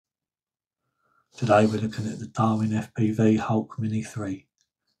Today we're looking at the Darwin FPV Hulk Mini 3.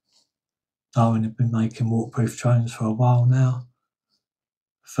 Darwin have been making waterproof drones for a while now.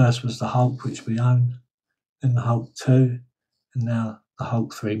 First was the Hulk, which we own, then the Hulk 2, and now the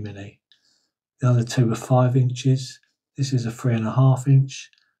Hulk 3 Mini. The other two were 5 inches. This is a 3.5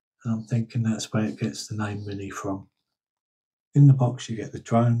 inch, and I'm thinking that's where it gets the name Mini from. In the box you get the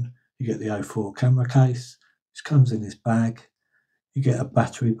drone, you get the O4 camera case, which comes in this bag, you get a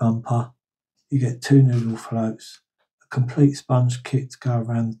battery bumper, you get 2 noodle floats, a complete sponge kit to go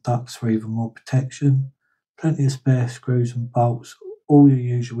around the ducts for even more protection, plenty of spare screws and bolts, all your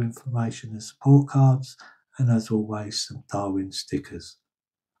usual information and support cards, and as always some Darwin stickers.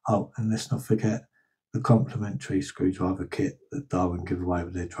 Oh, and let's not forget the complimentary screwdriver kit that Darwin give away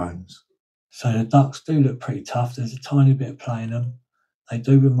with their drones. So the ducts do look pretty tough. There's a tiny bit of play in them. They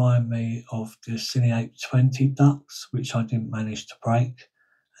do remind me of the Cine 820 ducts, which I didn't manage to break.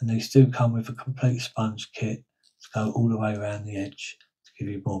 And these do come with a complete sponge kit to go all the way around the edge to give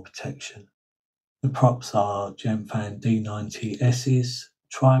you more protection. The props are Gemfan D90S's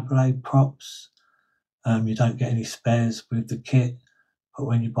tri-blade props. You don't get any spares with the kit, but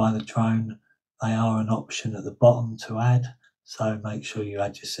when you buy the drone, they are an option at the bottom to add, so make sure you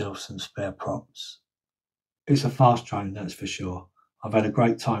add yourself some spare props. It's a fast drone, that's for sure. I've had a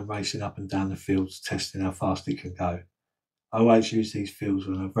great time racing up and down the fields testing how fast it can go. I always use these fields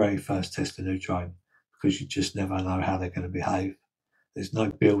when I very first test a new drone, because you just never know how they're going to behave. There's no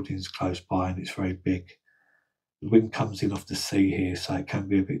buildings close by and it's very big. The wind comes in off the sea here, so it can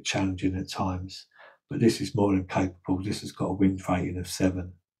be a bit challenging at times, but this is more than capable. This has got a wind rating of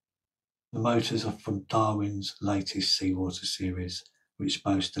 7. The motors are from Darwin's latest seawater series, which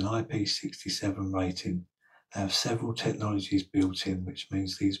boast an IP67 rating. They have several technologies built in, which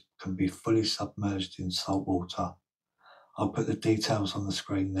means these can be fully submerged in salt water. I'll put the details on the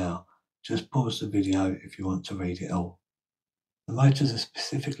screen now. Just pause the video if you want to read it all. The motors are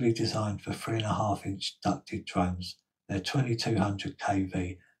specifically designed for 3.5 inch ducted drones. They're 2200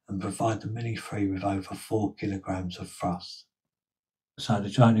 kV and provide the Mini 3 with over 4 kilograms of thrust. So the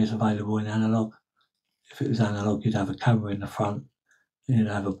drone is available in analog. If it was analog, you'd have a camera in the front and you'd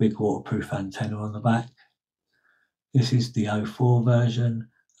have a big waterproof antenna on the back. This is the O4 version,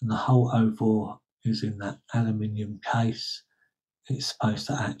 and the whole O4 is in that aluminium case. It's supposed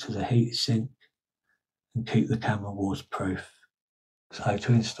to act as a heat sink and keep the camera waterproof. So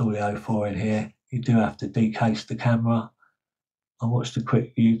to install the O4 in here, you do have to decase the camera. I watched a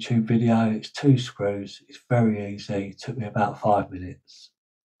quick YouTube video. It's 2 screws. It's very easy. It took me about 5 minutes.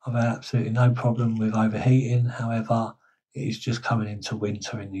 I've had absolutely no problem with overheating. However, it is just coming into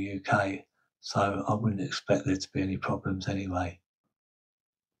winter in the UK, so I wouldn't expect there to be any problems anyway.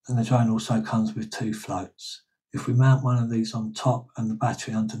 And the drone also comes with 2 floats. If we mount one of these on top and the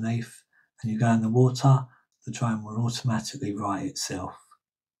battery underneath, and you go in the water, the drone will automatically right itself.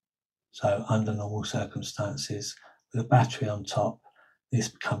 So under normal circumstances, with a battery on top, this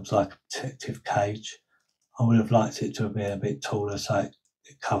becomes like a protective cage. I would have liked it to have been a bit taller so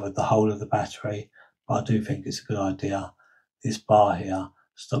it covered the whole of the battery, but I do think it's a good idea. This bar here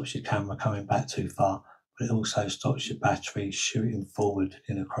stops your camera coming back too far, but it also stops your battery shooting forward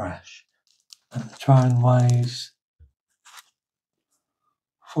in a crash. And the drone weighs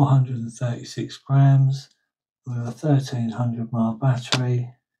 436 grams with a 1300 mAh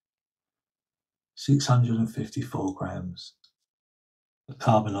battery, 654 grams. The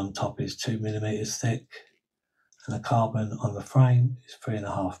carbon on top is 2mm thick, and the carbon on the frame is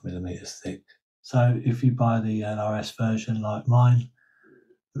 3.5mm thick. So if you buy the LRS version like mine,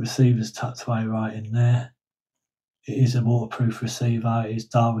 the receiver's tucked away right in there. It is a waterproof receiver. It is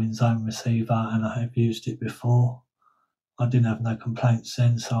Darwin's own receiver, and I have used it before. I didn't have no complaints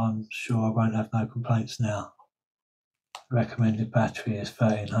then, so I'm sure I won't have no complaints now. The recommended battery is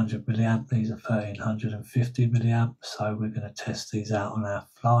 1300 milliamp. These are 1350 milliamp, so we're going to test these out on our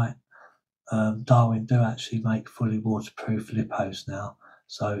flight. Darwin do actually make fully waterproof LIPOs now,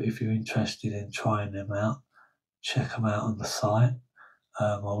 so if you're interested in trying them out, check them out on the site.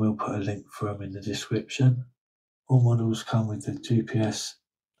 I will put a link for them in the description. All models come with the GPS.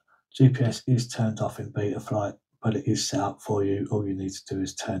 GPS is turned off in beta flight, but it is set up for you. All you need to do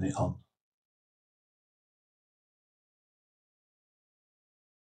is turn it on.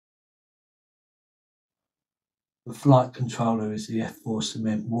 The flight controller is the F4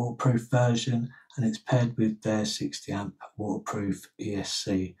 Cement waterproof version, and it's paired with their 60 amp waterproof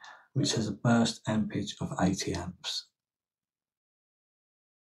ESC, which has a burst ampage of 80 amps.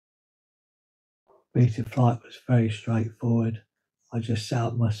 Beta flight was very straightforward. I just set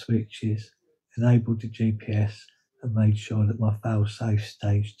up my switches, enabled the GPS, and made sure that my fail-safe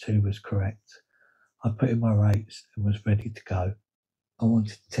stage 2 was correct. I put in my rates and was ready to go. I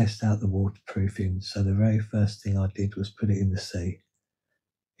wanted to test out the waterproofing, so the very first thing I did was put it in the sea.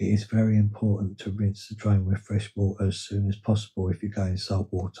 It is very important to rinse the drone with fresh water as soon as possible if you go in salt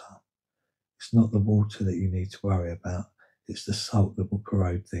water. It's not the water that you need to worry about, it's the salt that will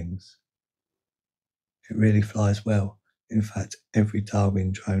corrode things. It really flies well. In fact, every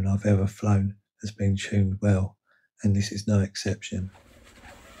Darwin drone I've ever flown has been tuned well, and this is no exception.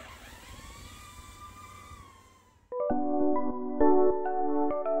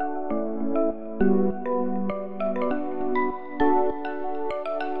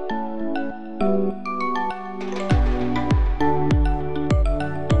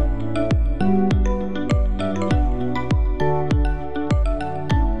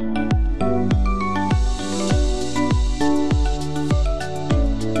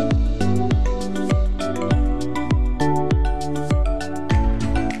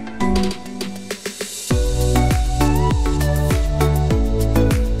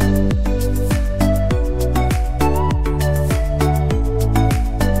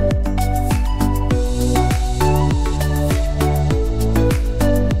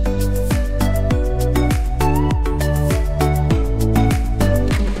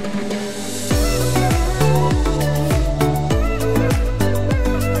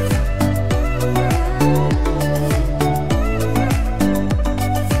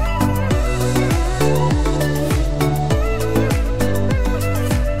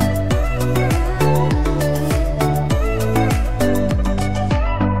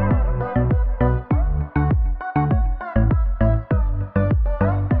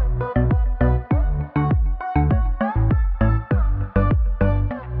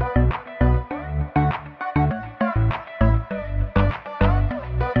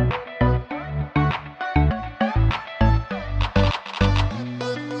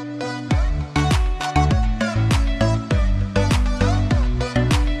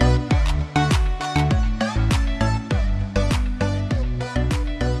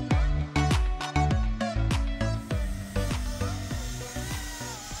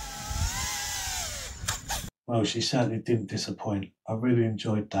 Well, she certainly didn't disappoint. I really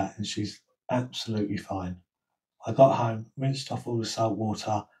enjoyed that, and she's absolutely fine. I got home, rinsed off all the salt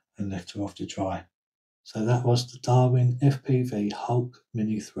water, and left her off to dry. So that was the Darwin FPV Hulk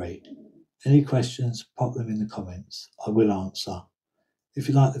Mini 3. Any questions, pop them in the comments. I will answer. If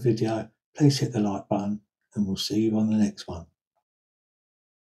you like the video, please hit the like button, and we'll see you on the next one.